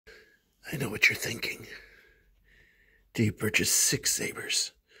I know what you're thinking. Did he purchase 6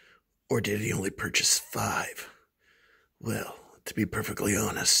 sabers? Or did he only purchase 5? Well, to be perfectly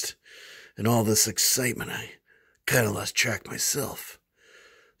honest, in all this excitement, I kind of lost track myself.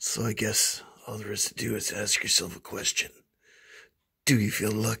 So I guess all there is to do is ask yourself a question. Do you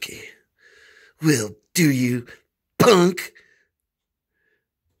feel lucky? Well, do you, punk?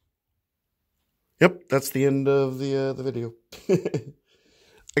 Yep, that's the end of the video.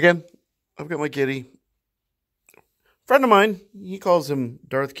 Again, I've got my kitty. Friend of mine, he calls him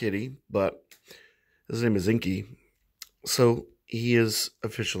Darth Kitty, but his name is Inky. So he is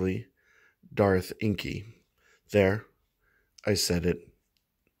officially Darth Inky. There, I said it.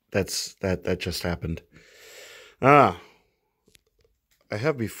 That just happened. I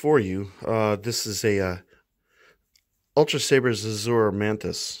have before you, this is a Ultrasabers Azure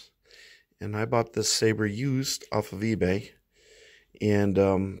Mantis. And I bought this saber used off of eBay. And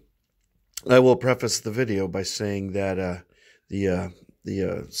I will preface the video by saying that the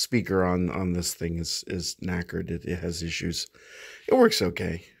speaker on this thing is knackered. It has issues. It works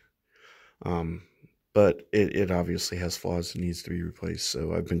okay. But it obviously has flaws and needs to be replaced.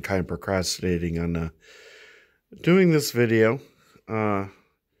 So I've been kind of procrastinating on doing this video.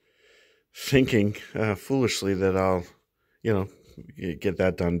 Thinking foolishly that I'll, get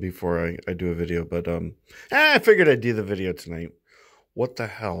that done before I do a video. But I figured I'd do the video tonight. What the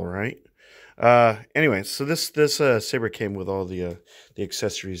hell, right? Anyway, so this saber came with all the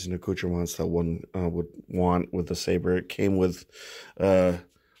accessories and accoutrements that one would want with the saber. It came with a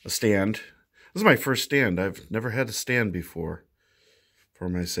stand. This is my first stand. I've never had a stand before for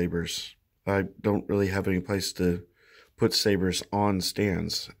my sabers. I don't really have any place to put sabers on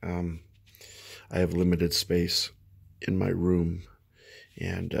stands. I have limited space in my room,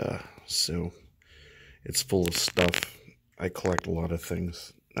 and so it's full of stuff. I collect a lot of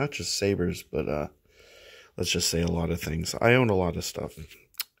things, not just sabers, but let's just say a lot of things. I own a lot of stuff.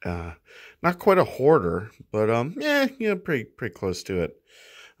 Not quite a hoarder, but yeah, pretty close to it.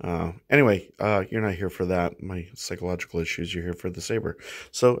 Anyway, you're not here for that, my psychological issues. You're here for the saber.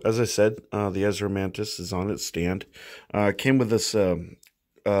 So, as I said, the Azure Mantis is on its stand. Came with this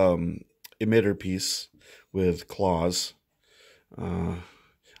emitter piece with claws. I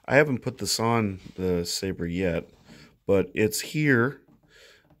haven't put this on the saber yet, but it's here.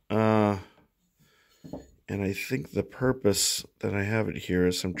 And I think the purpose that I have it here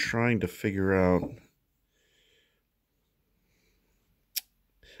is I'm trying to figure out...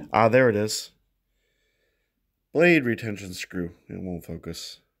 there it is. Blade retention screw. It won't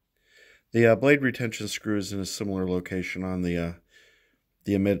focus. The blade retention screw is in a similar location on the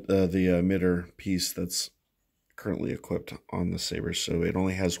emitter piece that's currently equipped on the saber. So it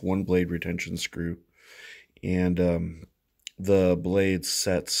only has one blade retention screw, and the blade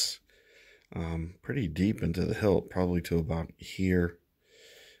sets pretty deep into the hilt, probably to about here.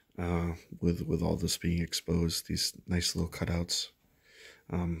 With all this being exposed, these nice little cutouts.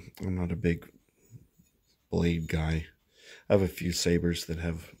 I'm not a big blade guy. I have a few sabers that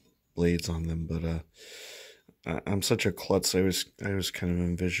have blades on them, but I'm such a klutz. I was kind of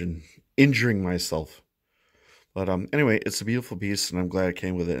envision injuring myself. But anyway, it's a beautiful piece, and I'm glad it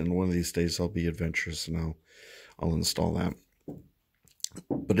came with it. And one of these days, I'll be adventurous, and I'll install that.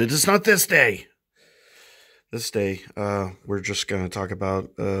 But it is not this day. This day, we're just going to talk about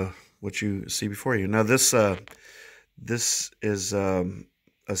what you see before you. Now, this is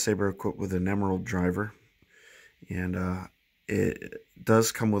a saber equipped with an emerald driver, and it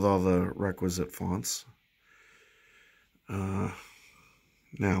does come with all the requisite fonts. Now,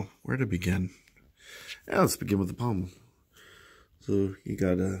 where to begin? Yeah, let's begin with the pommel. So you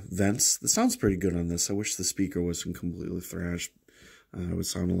got vents. This sounds pretty good on this. I wish the speaker wasn't completely thrashed. It would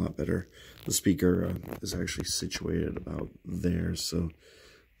sound a lot better. The speaker is actually situated about there, so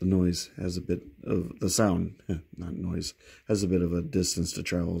the noise has a bit of, the sound, not noise, has a bit of a distance to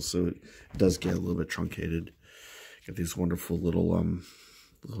travel, so it does get a little bit truncated. Got these wonderful little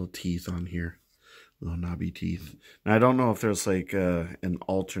teeth on here, little knobby teeth. Now, I don't know if there's like an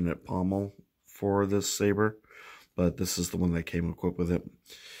alternate pommel for this saber, but this is the one that came equipped with it.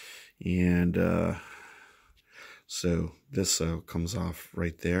 And so this comes off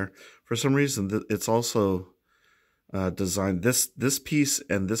right there. For some reason, it's also designed, this piece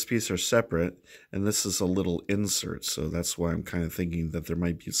and this piece are separate, and this is a little insert, so that's why I'm kind of thinking that there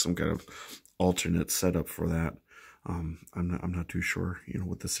might be some kind of alternate setup for that. I'm not too sure,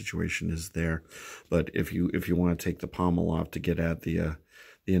 what the situation is there. But if you want to take the pommel off to get at the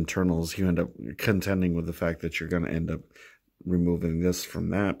internals, you end up contending with the fact that you're going to end up removing this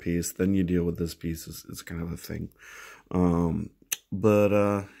from that piece. Then you deal with this piece. It's kind of a thing.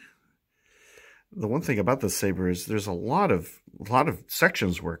 But The one thing about the saber is there's a lot of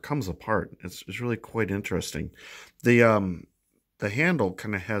sections where it comes apart. It's really quite interesting. The handle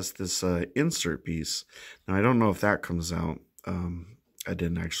kind of has this insert piece. Now I don't know if that comes out. I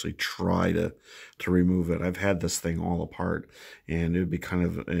didn't actually try to remove it. I've had this thing all apart, and it'd be kind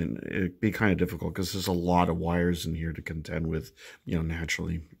of difficult because there's a lot of wires in here to contend with, you know,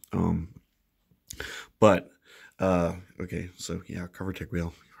 naturally. But okay, so yeah, cover tick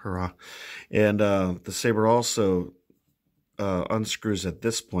wheel, hurrah! And the saber also unscrews at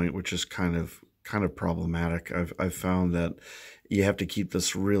this point, which is kind of problematic. I've found that you have to keep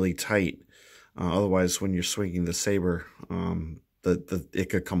this really tight, otherwise, when you're swinging the saber,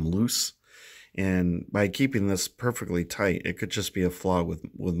 it could come loose. And by keeping this perfectly tight, it could just be a flaw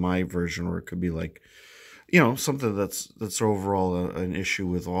with my version, or it could be like, you know, something that's overall an issue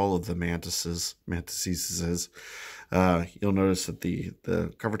with all of the mantises. You'll notice that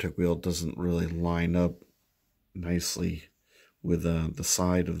the cover tick wheel doesn't really line up nicely with the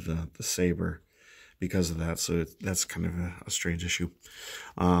side of the saber because of that. So that's kind of a strange issue.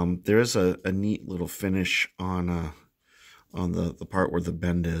 There is a neat little finish on the part where the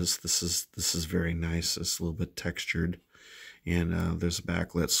bend is. This is very nice. It's a little bit textured, and there's a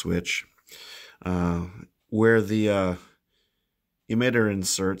backlit switch. Where the emitter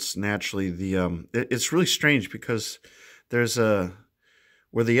inserts, naturally it's really strange because there's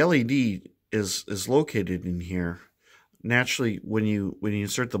where the LED is located in here. Naturally, when you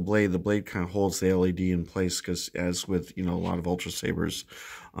insert the blade kind of holds the LED in place, because as with, you know, a lot of Ultrasabers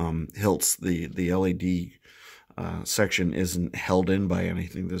hilts, the LED section isn't held in by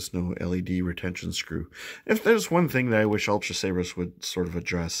anything. There's no LED retention screw. If there's one thing that I wish Ultrasabers would sort of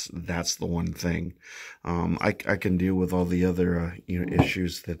address, that's the one thing. I can deal with all the other you know,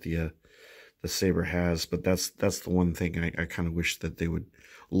 issues that the saber has, but that's the one thing I kind of wish that they would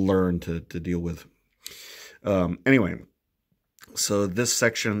learn to deal with. Anyway, so this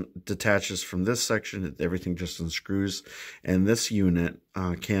section detaches from this section. Everything just unscrews, and this unit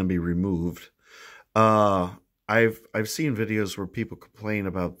can be removed. I've seen videos where people complain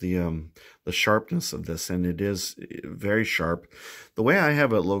about the sharpness of this, and it is very sharp. The way I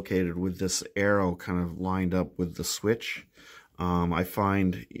have it located with this arrow kind of lined up with the switch, I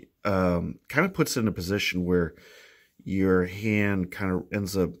find kind of puts it in a position where your hand kind of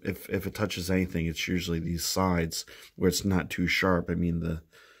ends up, if it touches anything, it's usually these sides where it's not too sharp. I mean, the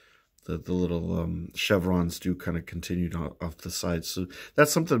little chevrons do kind of continue off the sides, so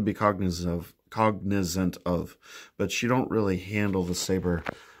that's something to be cognizant of. But you don't really handle the saber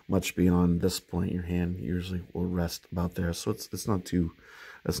much beyond this point. Your hand usually will rest about there, so it's not too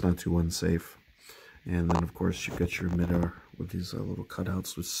unsafe. And then of course you've got your emitter with these little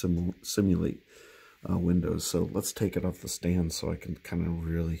cutouts which simulate windows. So let's take it off the stand so I can kind of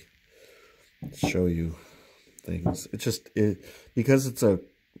really show you things. Because it's a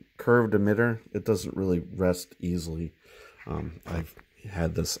curved emitter, it doesn't really rest easily. I've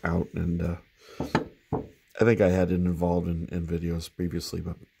had this out, and I think I had it involved in videos previously,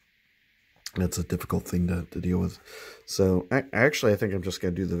 but that's a difficult thing to deal with. So actually I think I'm just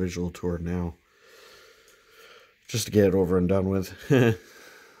going to do the visual tour now, just to get it over and done with.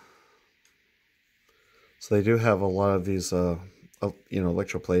 So they do have a lot of these you know,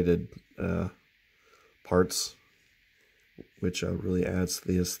 electroplated parts, which really adds to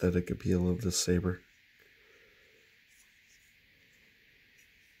the aesthetic appeal of this saber.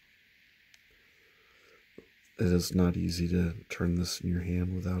 It is not easy to turn this in your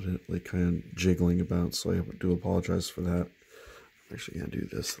hand without it like kind of jiggling about, so I do apologize for that. I'm actually going to do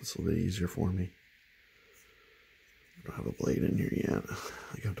this. That's a little bit easier for me. I don't have a blade in here yet.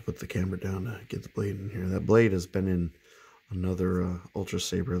 I have to put the camera down to get the blade in here. That blade has been in another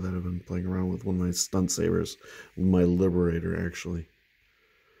Ultrasaber that I've been playing around with, one of my stunt sabers, my Liberator actually.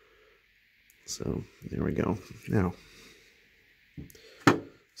 So there we go. Now,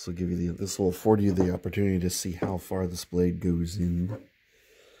 this will give you this will afford you the opportunity to see how far this blade goes in,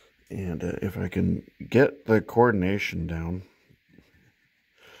 and if I can get the coordination down.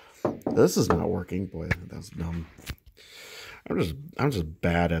 This is not working. Boy, that's dumb. I'm just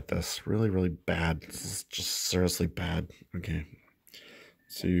bad at this. Really, really bad. This is just seriously bad. Okay.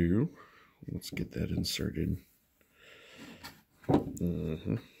 So let's get that inserted.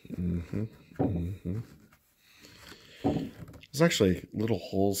 There's actually little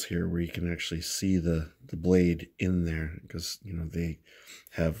holes here where you can actually see the blade in there, because, you know, they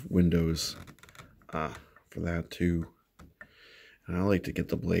have windows for that too. And I like to get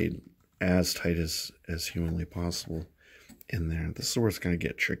the blade as tight as humanly possible in there. This is where it's going to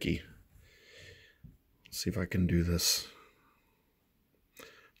get tricky. Let's see if I can do this.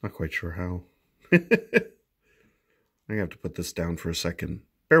 Not quite sure how. I have to put this down for a second.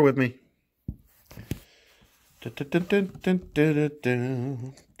 Bear with me.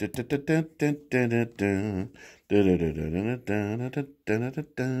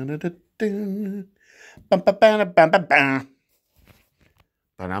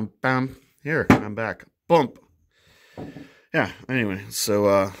 Here, I'm back. Bump. Yeah, anyway,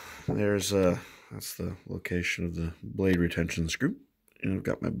 so there's that's the location of the blade retention screw. And I've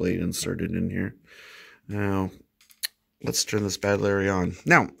got my blade inserted in here. Now, let's turn this bad Larry on.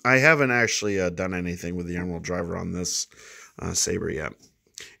 Now, I haven't actually done anything with the emerald driver on this saber yet.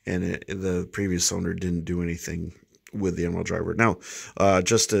 And the previous owner didn't do anything with the emerald driver. Now,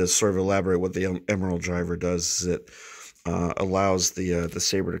 just to sort of elaborate what the emerald driver does is it allows the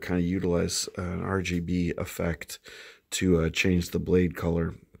saber to kind of utilize an RGB effect to change the blade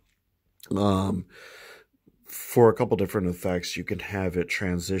color. For a couple different effects, you can have it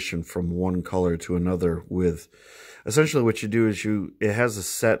transition from one color to another with, essentially what you do is it has a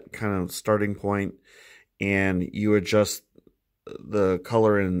set kind of starting point, and you adjust the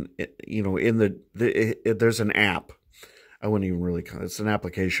color in there's an app. I wouldn't even really call it. It's an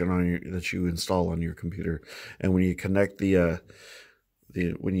application that you install on your computer, and when you connect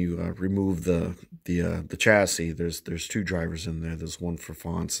when you remove the chassis, there's two drivers in there. There's one for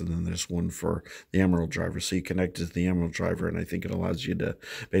fonts, and then there's one for the emerald driver. So you connect it to the emerald driver, and I think it allows you to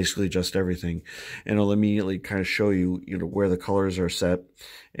basically adjust everything, and it'll immediately kind of show you where the colors are set.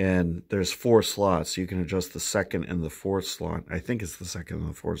 And there's 4 slots, so you can adjust the second and the fourth slot. I think it's the second and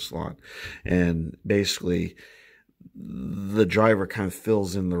the fourth slot, and basically the driver kind of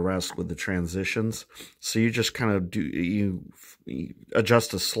fills in the rest with the transitions. So you just kind of you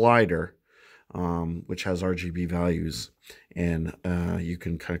adjust a slider, which has RGB values, and you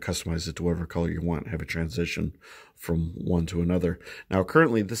can kind of customize it to whatever color you want, have a transition from one to another. Now,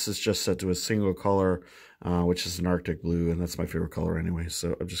 currently, this is just set to a single color, which is an Arctic blue, and that's my favorite color anyway,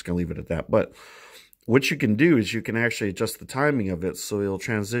 so I'm just going to leave it at that. But what you can do is you can actually adjust the timing of it so it'll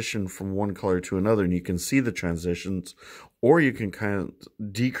transition from one color to another, and you can see the transitions, or you can kind of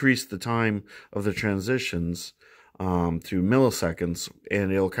decrease the time of the transitions through milliseconds,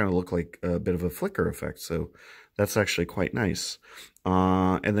 and it'll kind of look like a bit of a flicker effect. So that's actually quite nice.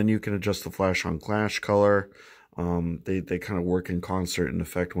 And then you can adjust the flash on clash color. They kind of work in concert and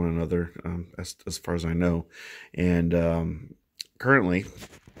affect one another, as far as I know. And currently,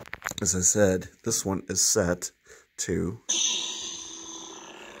 as I said, this one is set to,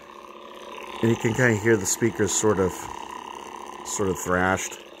 and you can kind of hear the speakers sort of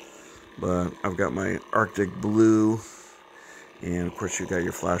thrashed. But I've got my Arctic blue, and of course you got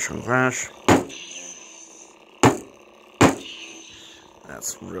your flash on clash.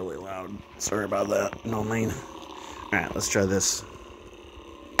 That's really loud. Sorry about that. No mean. All right, let's try this.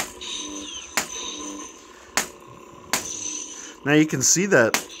 Now you can see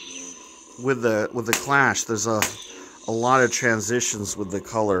that with the clash, there's a lot of transitions with the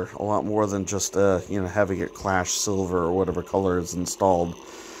color, a lot more than just having it clash silver or whatever color is installed.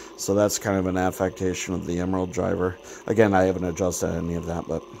 So that's kind of an affectation of the emerald driver. Again, I haven't adjusted any of that,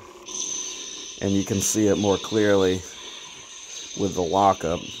 and you can see it more clearly with the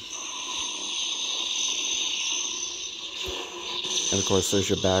lockup. And of course, there's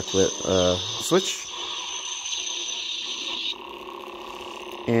your backlit switch.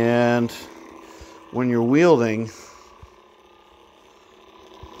 And when you're wielding,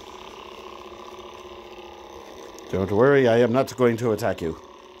 don't worry, I am not going to attack you.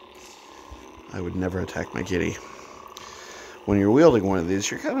 I would never attack my kitty. When you're wielding one of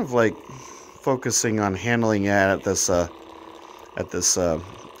these, you're kind of like focusing on handling it at this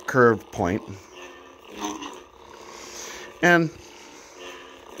curved point. And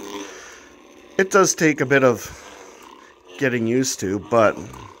it does take a bit of getting used to, but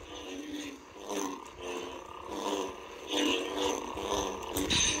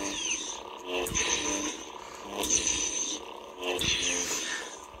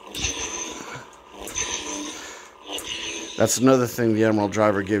that's another thing the emerald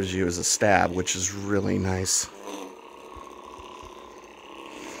driver gives you, is a stab, which is really nice.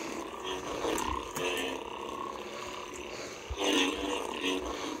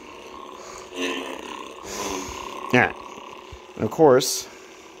 Yeah. And of course,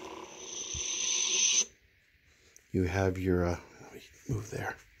 you have your, let me move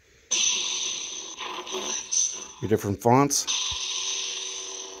there, your different fonts.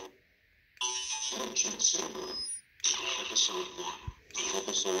 Episode 1,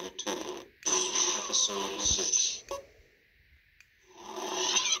 Episode 2, Episode 6.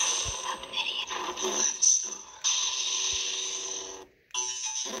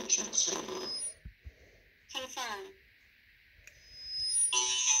 Fortune Saber. Confirm.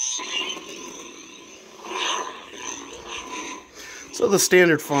 So the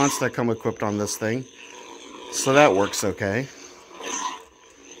standard fonts that come equipped on this thing, so that works okay.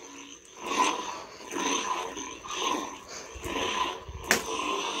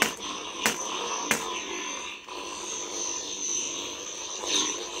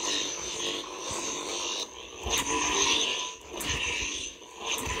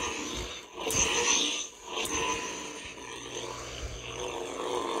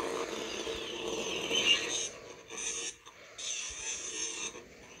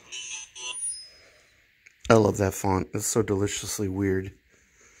 I love that font. It's so deliciously weird.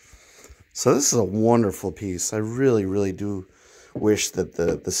 So this is a wonderful piece. I really, really do wish that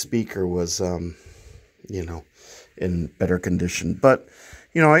the speaker was, you know, in better condition. But,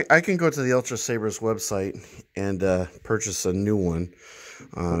 you know, I can go to the Ultrasabers website and purchase a new one.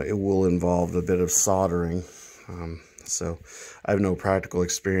 It will involve a bit of soldering. So I have no practical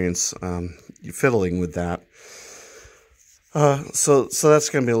experience fiddling with that. So that's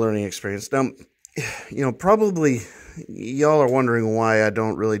going to be a learning experience. Now, you know, probably y'all are wondering why I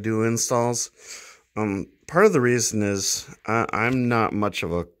don't really do installs. Part of the reason is I'm not much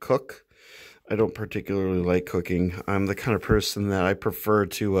of a cook. I don't particularly like cooking. I'm the kind of person that I prefer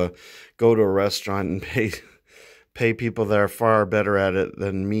to go to a restaurant and pay people that are far better at it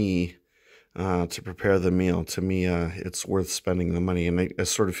than me to prepare the meal. To me, it's worth spending the money, and I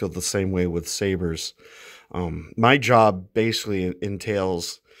sort of feel the same way with sabers. My job basically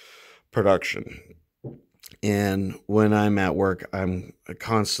entails production, and when I'm at work, I'm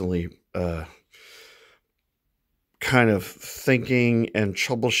constantly kind of thinking and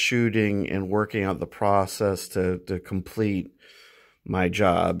troubleshooting and working out the process to complete my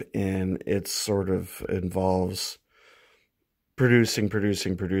job, and it sort of involves producing.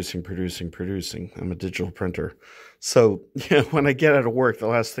 I'm a digital printer. So, you know, when I get out of work, the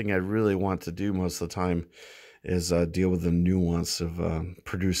last thing I really want to do most of the time is deal with the nuance of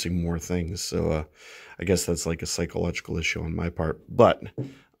producing more things. So I guess that's like a psychological issue on my part, but it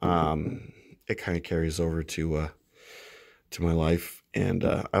kind of carries over to my life, and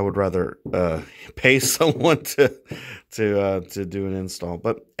I would rather pay someone to do an install.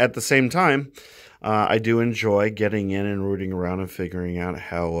 But at the same time, I do enjoy getting in and rooting around and figuring out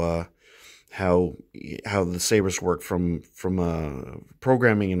how the sabers work from a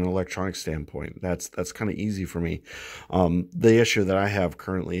programming and an electronic standpoint. That's kind of easy for me. The issue that I have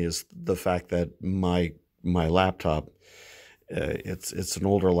currently is the fact that my laptop, it's an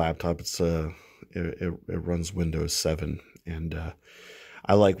older laptop. It runs Windows 7, and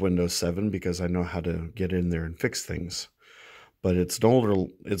I like Windows 7 because I know how to get in there and fix things. But obviously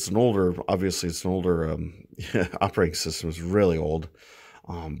it's an older operating system. It's really old,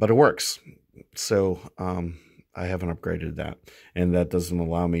 but it works. So I haven't upgraded that, and that doesn't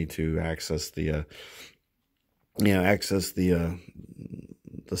allow me to access the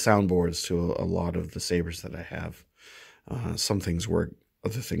soundboards to a lot of the sabers that I have. Some things work,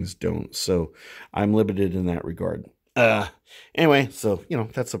 other things don't. So I'm limited in that regard. Anyway, so you know,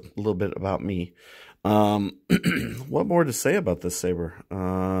 that's a little bit about me. What more to say about this saber?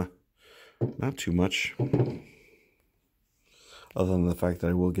 Not too much. Other than the fact that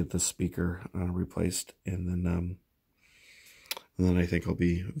I will get the speaker replaced, and then I think I'll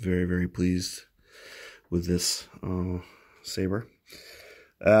be very, very pleased with this saber.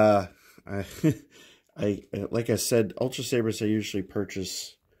 I like I said, Ultrasabers I usually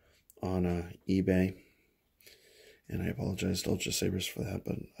purchase on eBay, and I apologize to Ultrasabers for that,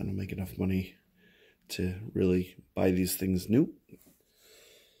 but I don't make enough money to really buy these things new,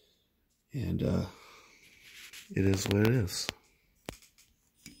 and it is what it is.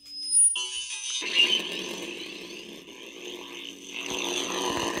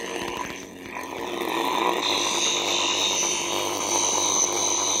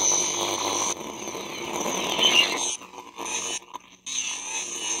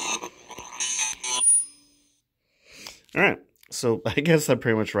 Alright, so I guess that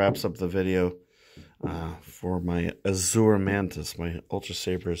pretty much wraps up the video for my Azure Mantis, my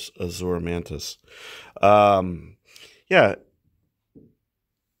Ultrasabers Azure Mantis. Yeah,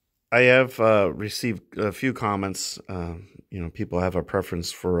 I have received a few comments. You know, people have a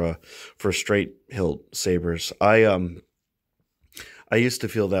preference for straight hilt sabers. I used to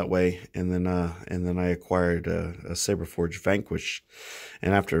feel that way, and then I acquired a Saberforge Vanquish,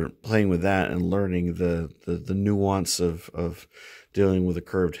 and after playing with that and learning the nuance of dealing with a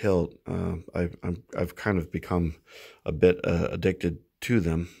curved hilt, I've kind of become a bit addicted to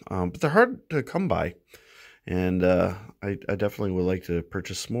them. But they're hard to come by, And I definitely would like to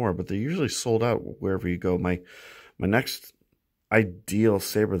purchase more, but they're usually sold out wherever you go. My next ideal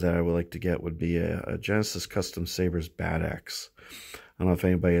saber that I would like to get would be a Genesis Custom Sabers Bad Axe. I don't know if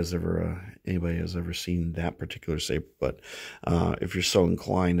anybody has ever seen that particular saber, but if you're so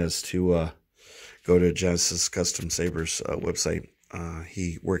inclined as to go to Genesis Custom Sabers website,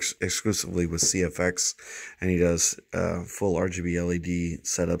 he works exclusively with CFX, and he does full RGB LED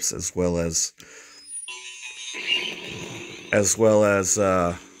setups as well as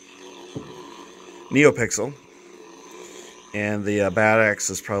NeoPixel. And the Bad Axe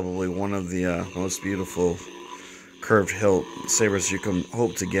is probably one of the most beautiful curved hilt sabers you can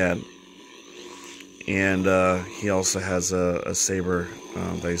hope to get. And he also has a saber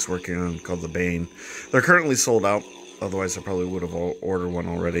that he's working on called the Bane. They're currently sold out, otherwise I probably would have ordered one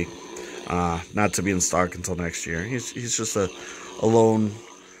already. Not to be in stock until next year. He's just a lone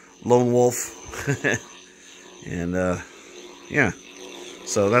wolf. And yeah.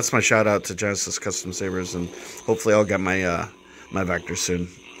 So that's my shout out to Genesis Custom Sabers, and hopefully I'll get my my Vector soon.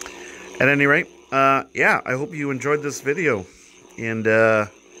 At any rate, yeah, I hope you enjoyed this video, and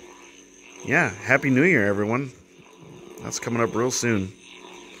yeah, Happy New Year, everyone. That's coming up real soon.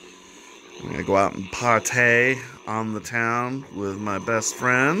 I'm gonna go out and partay on the town with my best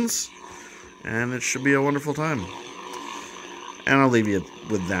friends, and it should be a wonderful time. And I'll leave you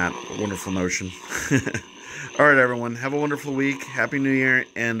with that wonderful notion. All right, everyone. Have a wonderful week. Happy New Year,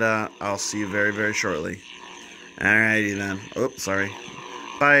 and I'll see you very, very shortly. All righty then. Oh, sorry.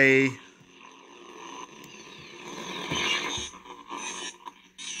 Bye.